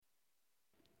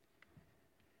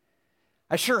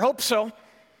I sure hope so.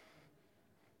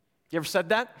 You ever said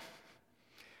that?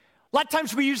 A lot of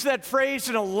times we use that phrase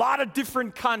in a lot of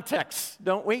different contexts,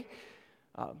 don't we?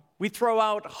 We throw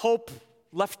out hope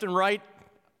left and right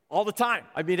all the time.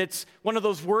 I mean, it's one of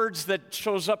those words that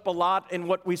shows up a lot in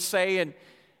what we say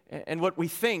and what we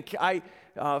think.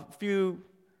 A few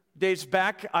days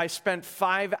back, I spent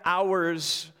 5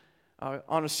 hours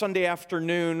on a Sunday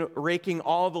afternoon raking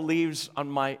all the leaves on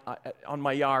my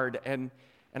yard, and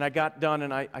I got done,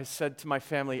 and I said to my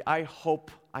family, I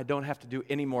hope I don't have to do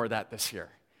any more of that this year.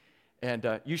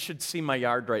 And you should see my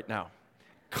yard right now,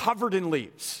 covered in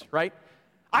leaves, right?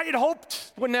 I had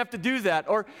hoped wouldn't have to do that,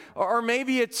 or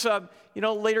maybe it's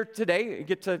later today you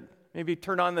get to maybe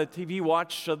turn on the TV,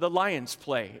 watch the Lions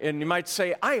play, and you might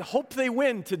say, I hope they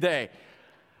win today.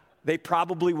 They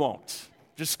probably won't.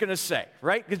 Just going to say,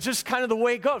 right? It's just kind of the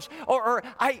way it goes. Or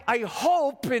I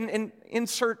hope, and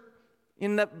insert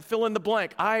in the fill in the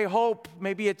blank. I hope,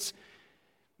 maybe it's,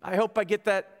 I hope I get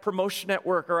that promotion at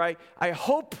work. Or I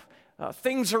hope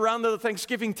things around the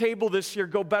Thanksgiving table this year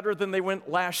go better than they went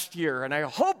last year. And I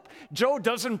hope Joe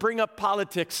doesn't bring up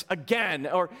politics again.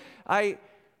 Or I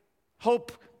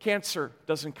hope cancer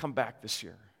doesn't come back this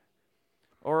year.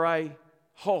 Or I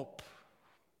hope.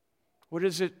 What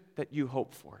is it that you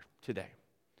hope for today?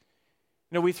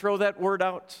 You know, we throw that word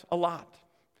out a lot.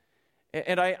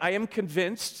 And I am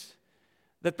convinced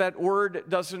that word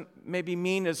doesn't maybe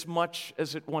mean as much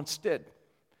as it once did.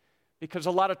 Because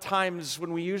a lot of times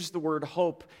when we use the word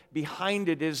hope, behind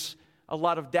it is a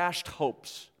lot of dashed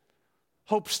hopes.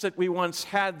 Hopes that we once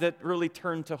had that really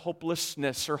turned to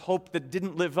hopelessness, or hope that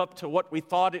didn't live up to what we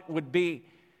thought it would be,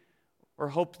 or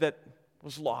hope that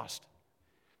was lost.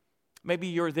 Maybe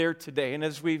you're there today, and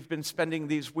as we've been spending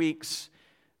these weeks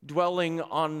dwelling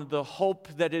on the hope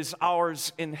that is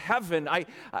ours in heaven,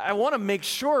 I want to make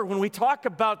sure when we talk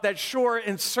about that sure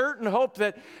and certain hope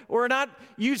that we're not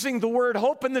using the word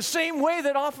hope in the same way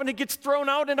that often it gets thrown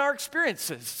out in our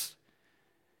experiences.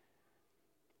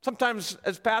 Sometimes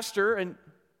as pastor, and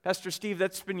Pastor Steve,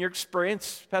 that's been your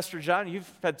experience. Pastor John,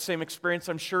 you've had the same experience,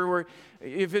 I'm sure, where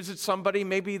you visit somebody,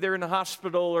 maybe they're in a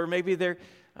hospital, or maybe they're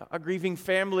a grieving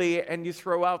family, and you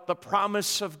throw out the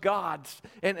promise of God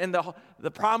and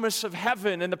the promise of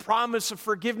heaven and the promise of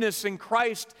forgiveness in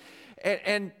Christ.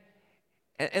 And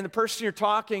the person you're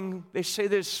talking, they say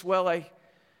this, well,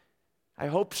 I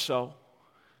hope so.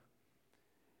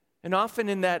 And often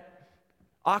in that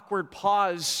awkward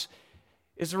pause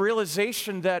is a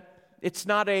realization that it's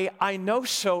not a I know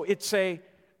so, it's a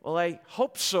well, I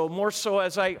hope so, more so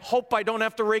as I hope I don't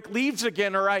have to rake leaves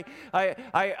again, or I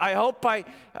hope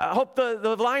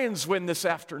the Lions win this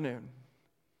afternoon,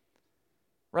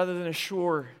 rather than a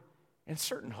sure and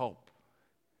certain hope.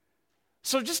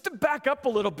 So just to back up a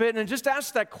little bit and just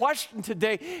ask that question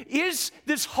today, is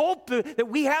this hope that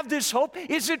we have this hope,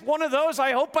 is it one of those,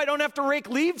 I hope I don't have to rake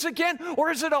leaves again,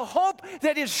 or is it a hope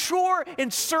that is sure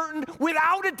and certain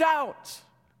without a doubt?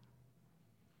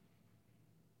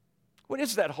 What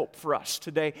is that hope for us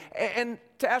today? And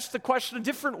to ask the question a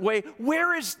different way,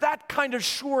 where is that kind of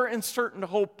sure and certain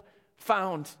hope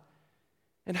found?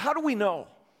 And how do we know?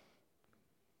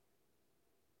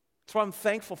 So I'm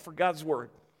thankful for God's word.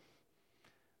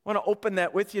 I want to open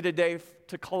that with you today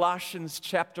to Colossians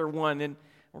chapter 1, and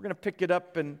we're going to pick it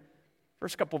up in the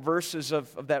first couple verses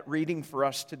of that reading for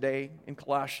us today in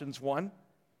Colossians 1,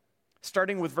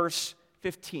 starting with verse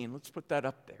 15. Let's put that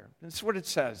up there. This is what it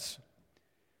says.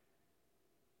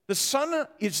 The Son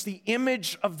is the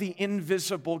image of the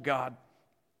invisible God,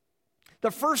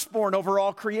 the firstborn over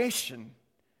all creation.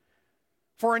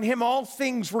 For in him all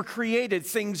things were created,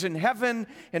 things in heaven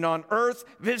and on earth,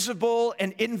 visible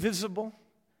and invisible.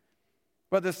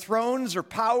 Whether thrones or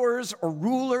powers or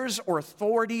rulers or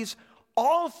authorities,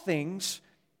 all things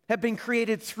have been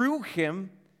created through him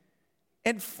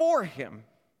and for him.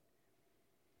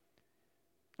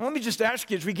 Now, let me just ask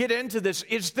you as we get into this,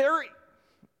 is there,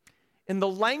 in the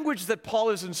language that Paul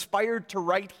is inspired to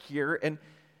write here, and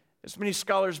as many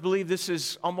scholars believe this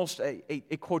is almost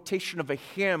a quotation of a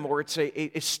hymn, or it's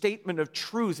a statement of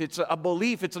truth, it's a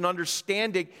belief, it's an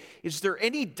understanding, is there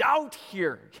any doubt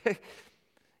here?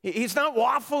 He's not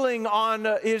waffling on,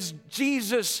 is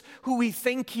Jesus who we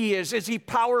think he is? Is he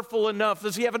powerful enough?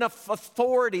 Does he have enough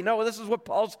authority? No, this is what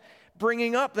Paul's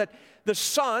bringing up, that the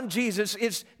Son, Jesus,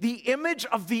 is the image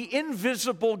of the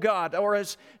invisible God. Or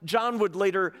as John would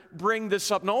later bring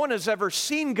this up, no one has ever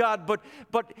seen God,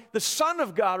 but the Son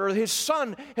of God, or his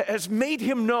Son, has made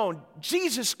him known.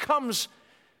 Jesus comes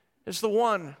as the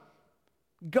one,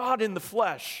 God in the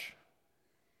flesh.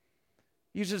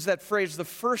 Uses that phrase, the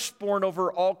firstborn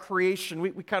over all creation.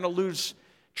 We kind of lose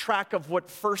track of what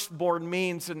firstborn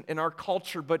means in our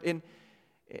culture, but in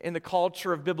the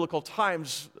culture of biblical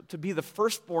times, to be the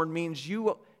firstborn means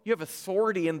you have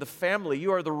authority in the family.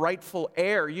 You are the rightful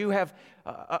heir. You have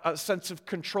a sense of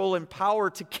control and power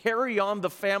to carry on the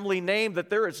family name, that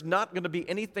there is not going to be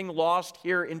anything lost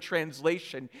here in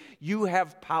translation. You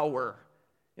have power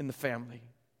in the family.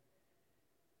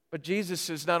 But Jesus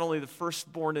is not only the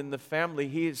firstborn in the family,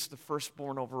 he is the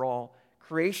firstborn over all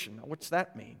creation. Now, what's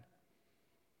that mean?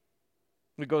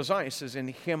 It goes on, he says, in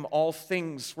him all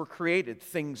things were created,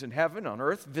 things in heaven, on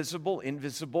earth, visible,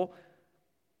 invisible.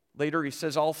 Later he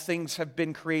says all things have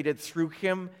been created through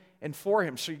him and for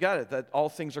him. So you got it, that all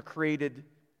things are created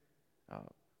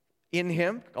in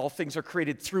him. All things are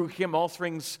created through him. All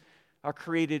things are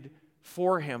created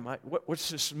for him. What's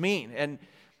this mean?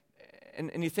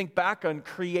 And you think back on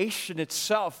creation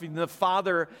itself. The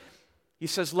Father, he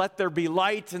says, let there be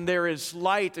light, and there is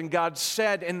light. And God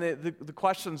said, and the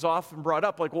question's often brought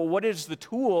up, like, well, what is the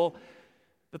tool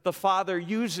that the Father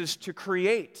uses to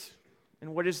create?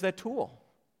 And what is that tool?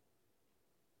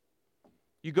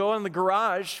 You go in the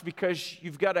garage because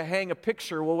you've got to hang a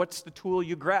picture. Well, what's the tool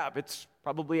you grab? It's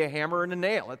probably a hammer and a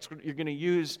nail. That's what you're going to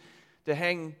use to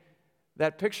hang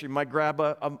that picture. You might grab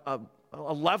a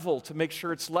level to make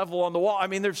sure it's level on the wall. I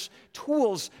mean, there's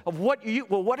tools of what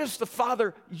does the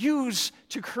Father use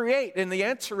to create? And the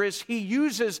answer is he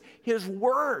uses his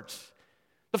words.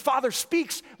 The Father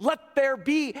speaks, let there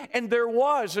be, and there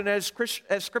was. And as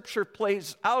Scripture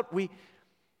plays out, we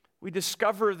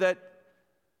discover that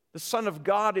the Son of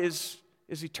God is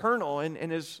eternal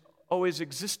and has always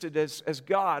existed as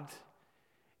God.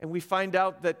 And we find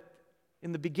out that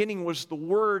in the beginning was the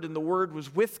Word, and the Word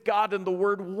was with God, and the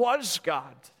Word was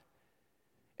God.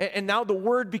 And now the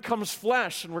Word becomes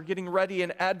flesh, and we're getting ready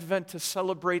in Advent to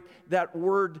celebrate that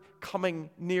Word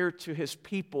coming near to His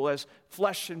people as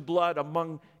flesh and blood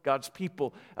among God's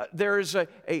people. There is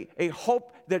a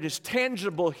hope that is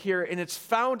tangible here, and it's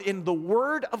found in the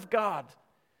Word of God.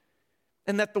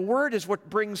 And that the Word is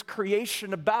what brings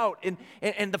creation about.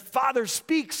 And the Father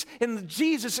speaks, and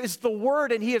Jesus is the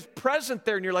Word, and He is present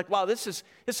there. And you're like, wow, this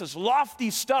is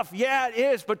lofty stuff. Yeah, it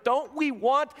is. But don't we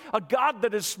want a God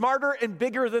that is smarter and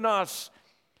bigger than us?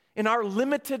 In our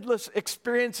limited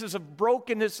experiences of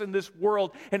brokenness in this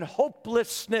world and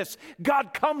hopelessness,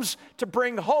 God comes to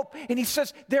bring hope. And He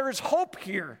says, there is hope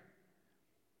here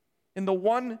in the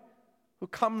one who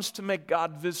comes to make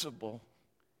God visible.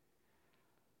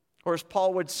 Or as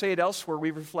Paul would say it elsewhere,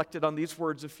 we reflected on these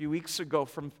words a few weeks ago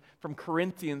from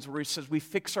Corinthians, where he says, we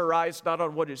fix our eyes not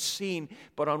on what is seen,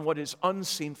 but on what is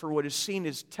unseen. For what is seen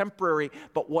is temporary,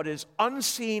 but what is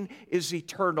unseen is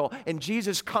eternal. And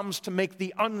Jesus comes to make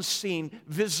the unseen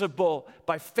visible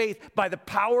by faith, by the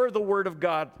power of the Word of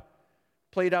God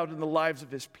played out in the lives of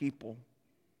His people.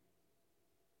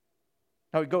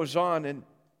 Now he goes on in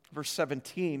verse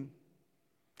 17.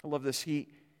 I love this. He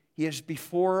is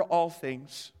before all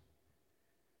things.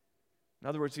 In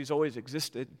other words, He's always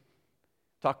existed.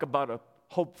 Talk about a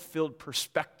hope-filled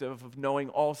perspective of knowing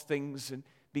all things and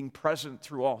being present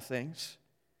through all things.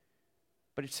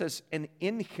 But it says, and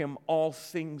in Him all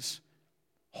things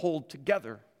hold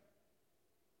together.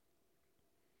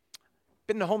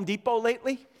 Been to Home Depot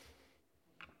lately?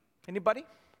 Anybody?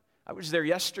 I was there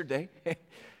yesterday.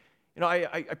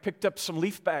 I picked up some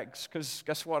leaf bags because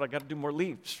guess what? I got to do more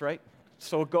leaves, right?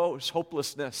 So it goes,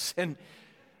 hopelessness.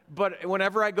 But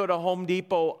whenever I go to Home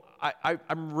Depot,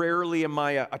 I'm rarely am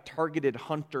I a targeted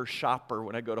hunter shopper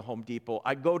when I go to Home Depot.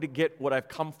 I go to get what I've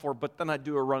come for, but then I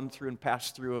do a run through and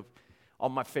pass through of all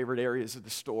my favorite areas of the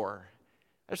store.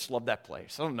 I just love that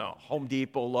place. I don't know, Home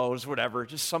Depot, Lowe's, whatever.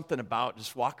 Just something about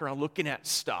just walking around looking at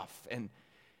stuff. And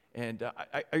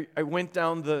I went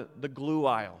down the glue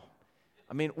aisle.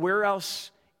 I mean, where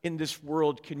else in this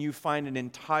world can you find an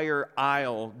entire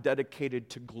aisle dedicated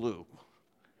to glue?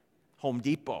 Home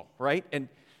Depot, right?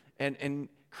 And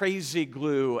crazy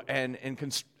glue and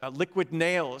liquid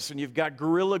nails, and you've got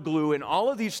Gorilla Glue and all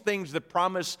of these things that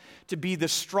promise to be the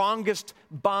strongest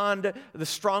bond, the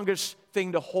strongest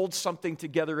thing to hold something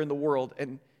together in the world.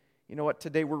 And you know what?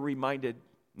 Today we're reminded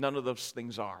none of those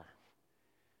things are.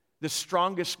 The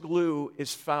strongest glue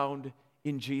is found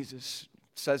in Jesus.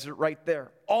 It says it right there.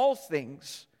 All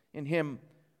things in Him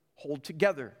hold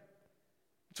together.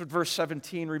 That's what verse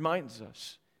 17 reminds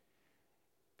us.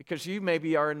 Because you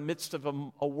maybe are in the midst of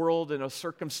a world and a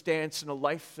circumstance and a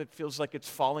life that feels like it's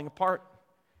falling apart.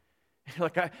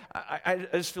 Like I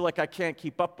just feel like I can't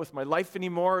keep up with my life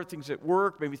anymore. Things at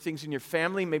work, maybe things in your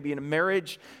family, maybe in a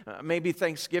marriage. Maybe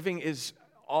Thanksgiving is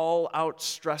all-out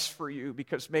stress for you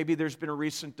because maybe there's been a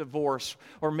recent divorce,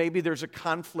 or maybe there's a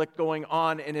conflict going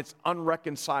on and it's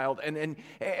unreconciled, and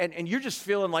you're just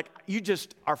feeling like you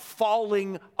just are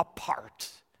falling apart.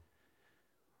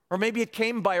 Or maybe it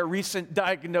came by a recent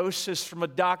diagnosis from a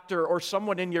doctor or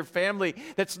someone in your family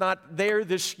that's not there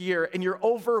this year, and you're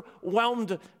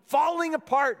overwhelmed, falling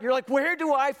apart. You're like, where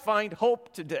do I find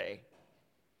hope today?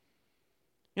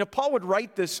 You know, Paul would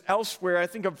write this elsewhere. I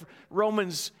think of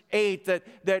Romans 8,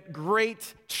 that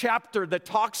great chapter that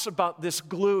talks about this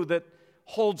glue that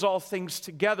holds all things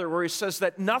together, where he says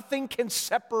that nothing can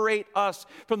separate us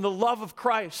from the love of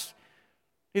Christ.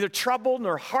 Neither trouble,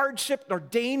 nor hardship, nor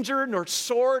danger, nor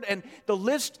sword, and the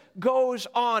list goes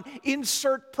on.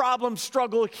 Insert problem,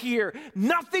 struggle here.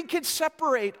 Nothing can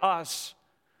separate us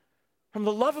from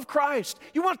the love of Christ.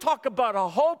 You want to talk about a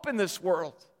hope in this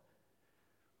world?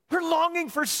 We're longing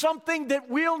for something that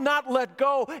will not let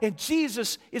go, and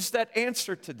Jesus is that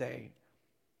answer today.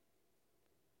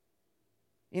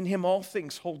 In him all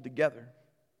things hold together.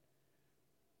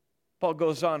 Paul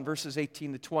goes on, verses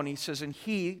 18 to 20, he says, and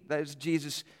he, that is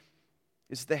Jesus,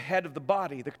 is the head of the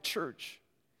body, the church.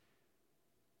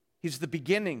 He's the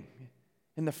beginning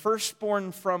and the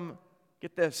firstborn from,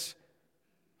 get this,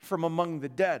 from among the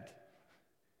dead.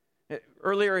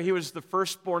 Earlier, he was the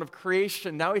firstborn of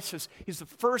creation. Now he says he's the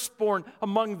firstborn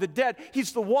among the dead.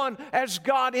 He's the one, as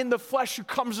God in the flesh, who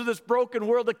comes to this broken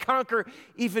world to conquer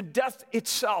even death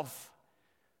itself.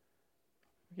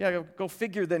 Yeah, go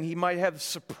figure then, he might have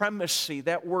supremacy,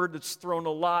 that word that's thrown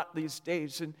a lot these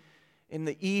days, in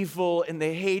the evil and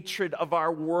the hatred of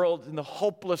our world and the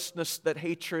hopelessness that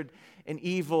hatred and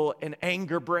evil and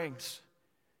anger brings.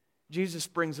 Jesus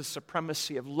brings a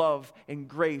supremacy of love and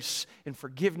grace and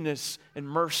forgiveness and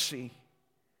mercy.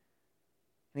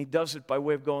 And he does it by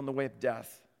way of going the way of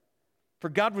death. For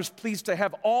God was pleased to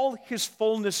have all his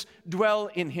fullness dwell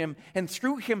in him, and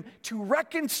through him to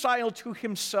reconcile to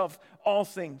himself all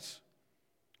things,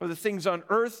 whether things on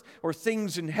earth or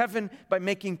things in heaven, by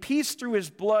making peace through his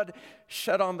blood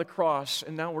shed on the cross.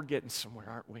 And now we're getting somewhere,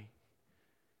 aren't we?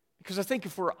 Because I think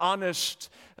if we're honest,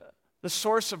 the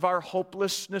source of our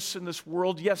hopelessness in this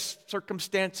world, yes,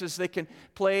 circumstances, they can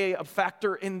play a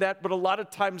factor in that, but a lot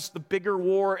of times the bigger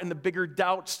war and the bigger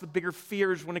doubts, the bigger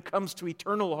fears when it comes to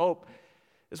eternal hope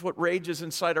is what rages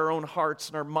inside our own hearts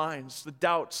and our minds, the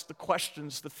doubts, the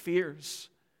questions, the fears.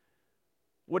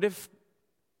 What if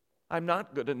I'm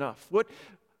not good enough?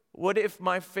 What if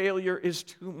my failure is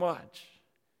too much?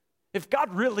 If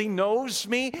God really knows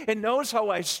me and knows how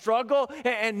I struggle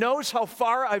and knows how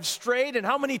far I've strayed and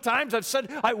how many times I've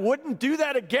said I wouldn't do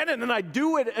that again, and then I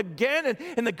do it again,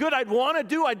 and the good I'd want to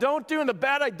do, I don't do, and the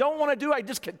bad I don't want to do, I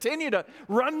just continue to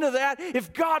run to that.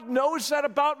 If God knows that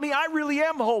about me, I really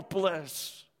am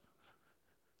hopeless.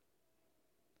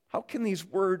 How can these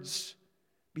words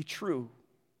be true?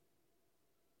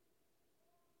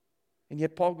 And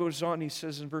yet Paul goes on, he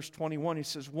says in verse 21, he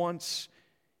says, once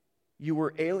you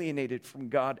were alienated from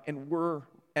God and were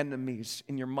enemies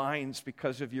in your minds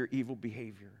because of your evil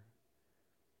behavior.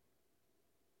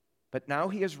 But now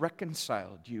he has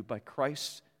reconciled you by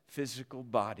Christ's physical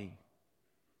body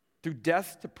through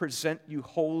death to present you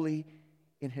holy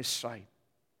in his sight.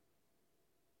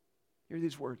 Hear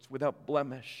these words, without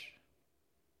blemish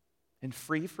and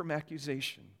free from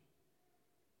accusation.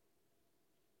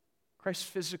 Christ's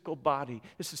physical body,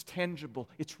 this is tangible,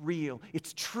 it's real,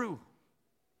 it's true.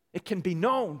 It can be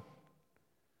known.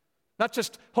 Not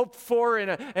just hoped for in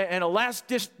a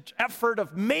last-ditch effort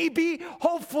of maybe,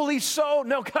 hopefully so.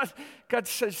 No, God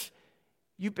says,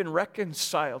 you've been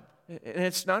reconciled. And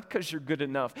it's not because you're good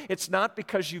enough. It's not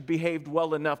because you behaved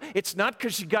well enough. It's not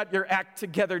because you got your act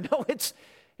together. No, it's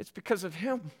because of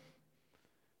him.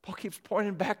 Paul keeps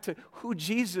pointing back to who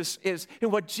Jesus is and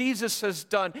what Jesus has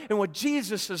done and what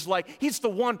Jesus is like. He's the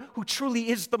one who truly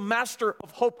is the master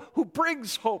of hope, who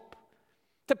brings hope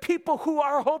to people who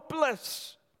are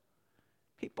hopeless,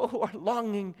 people who are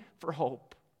longing for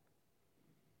hope.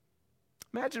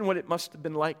 Imagine what it must have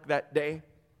been like that day.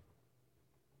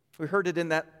 We heard it in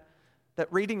that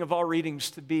reading of all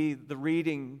readings to be the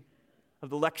reading of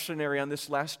the lectionary on this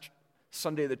last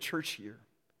Sunday of the church year.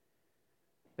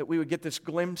 That we would get this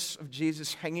glimpse of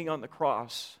Jesus hanging on the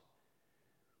cross,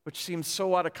 which seems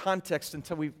so out of context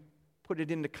until we put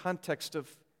it into context of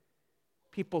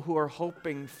people who are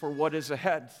hoping for what is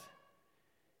ahead.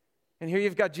 And here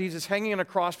you've got Jesus hanging on a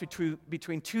cross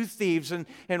between two thieves, and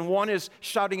one is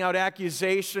shouting out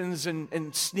accusations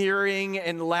and sneering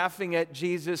and laughing at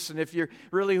Jesus. And if you're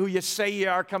really who you say you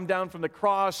are, come down from the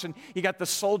cross. And you got the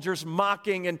soldiers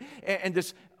mocking and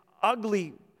this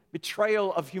ugly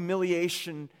betrayal of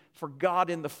humiliation for God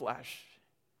in the flesh.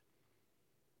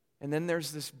 And then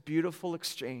there's this beautiful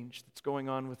exchange that's going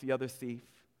on with the other thief,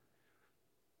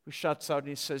 who shouts out and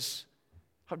he says,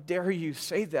 how dare you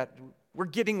say that? We're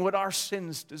getting what our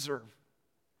sins deserve.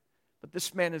 But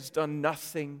this man has done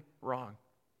nothing wrong.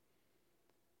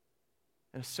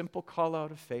 And a simple call out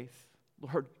of faith,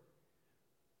 Lord,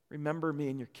 remember me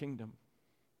in your kingdom.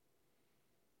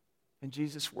 And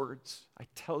Jesus' words, I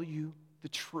tell you the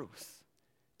truth.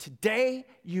 Today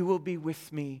you will be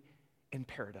with me in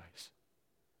paradise.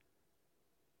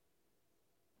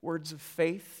 Words of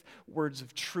faith, words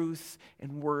of truth,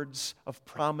 and words of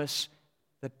promise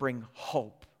that bring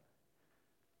hope.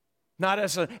 Not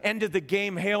as an end of the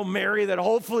game Hail Mary that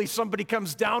hopefully somebody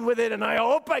comes down with it and I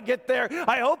hope I get there.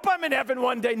 I hope I'm in heaven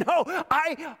one day. No,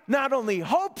 I not only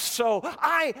hope so,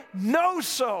 I know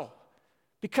so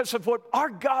because of what our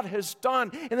God has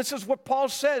done. And this is what Paul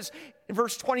says in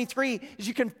verse 23, is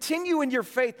you continue in your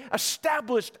faith,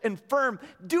 established and firm.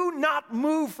 Do not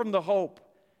move from the hope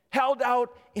held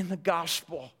out in the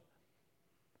gospel.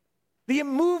 The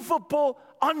immovable,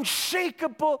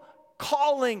 unshakable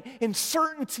calling and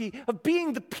certainty of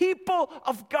being the people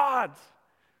of God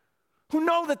who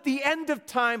know that the end of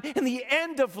time and the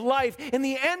end of life and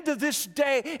the end of this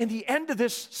day and the end of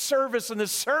this service and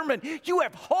this sermon, you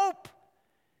have hope.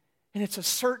 And it's a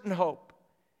certain hope.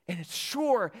 And it's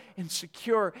sure and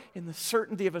secure in the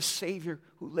certainty of a Savior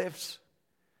who lives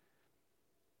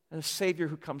and a Savior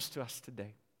who comes to us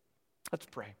today. Let's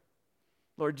pray.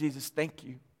 Lord Jesus, thank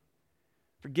you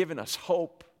for giving us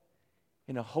hope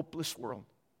in a hopeless world.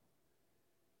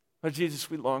 Lord Jesus,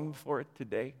 we long for it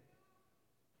today.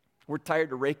 We're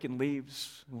tired of raking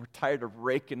leaves, and we're tired of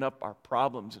raking up our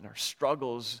problems and our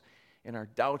struggles and our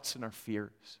doubts and our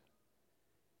fears.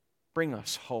 Bring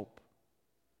us hope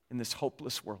in this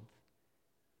hopeless world.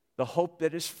 The hope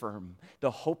that is firm,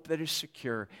 the hope that is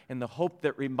secure, and the hope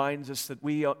that reminds us that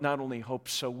we not only hope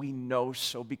so, we know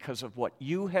so because of what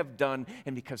you have done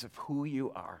and because of who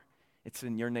you are. It's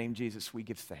in your name, Jesus, we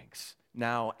give thanks,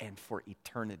 now and for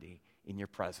eternity in your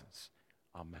presence.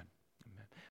 Amen.